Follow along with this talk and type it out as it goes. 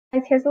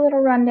Here's a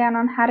little rundown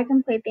on how to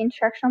complete the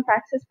instructional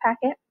practice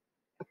packet.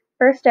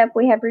 First up,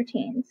 we have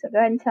routines. So go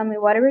ahead and tell me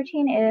what a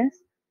routine is,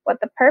 what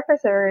the purpose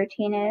of a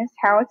routine is,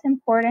 how it's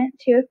important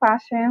to a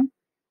classroom,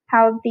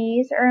 how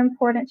these are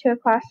important to a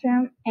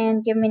classroom,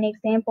 and give me an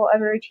example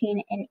of a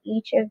routine in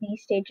each of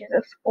these stages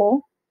of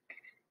school.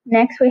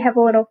 Next, we have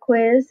a little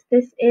quiz.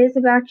 This is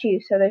about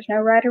you, so there's no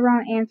right or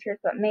wrong answers,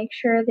 but make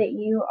sure that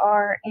you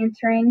are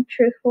answering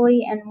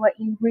truthfully and what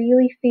you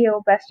really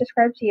feel best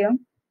describes you.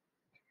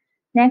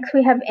 Next,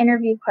 we have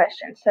interview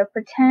questions. So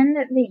pretend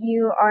that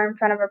you are in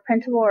front of a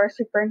principal or a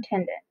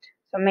superintendent.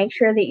 So make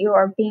sure that you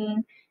are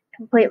being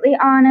completely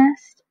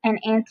honest and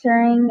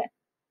answering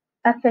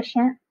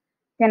efficient.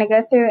 You're going to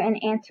go through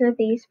and answer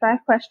these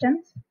 5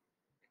 questions.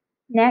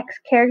 Next,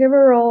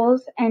 caregiver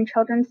roles and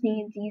children's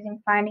needs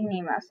using Finding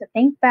Nemo. So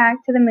think back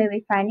to the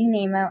movie Finding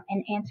Nemo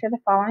and answer the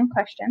following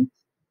questions.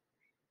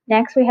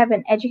 Next, we have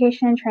an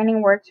education and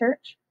training word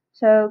search.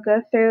 So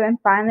go through and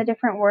find the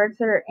different words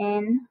that are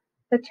in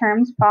the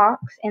terms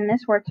box in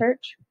this word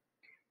search.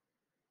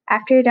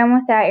 After you're done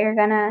with that, you're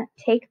going to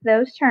take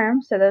those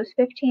terms, so those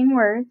 15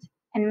 words,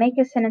 and make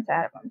a sentence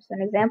out of them. So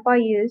an example I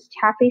used,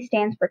 TAFE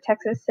stands for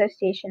Texas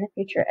Association of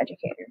Future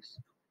Educators.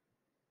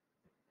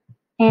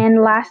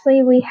 And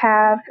lastly, we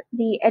have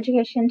the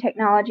Education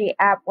Technology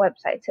app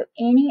website. So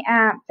any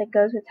app that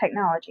goes with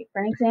technology.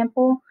 For an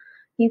example,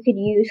 you could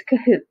use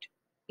Kahoot.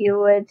 You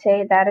would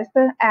say that is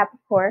the app, of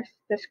course,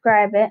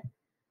 describe it,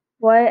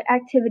 what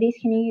activities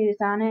can you use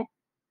on it,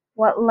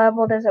 what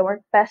level does it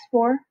work best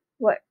for,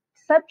 what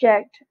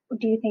subject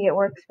do you think it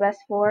works best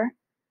for,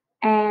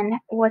 and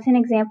what's an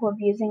example of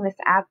using this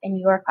app in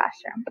your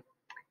classroom.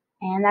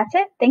 And that's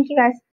it. Thank you guys.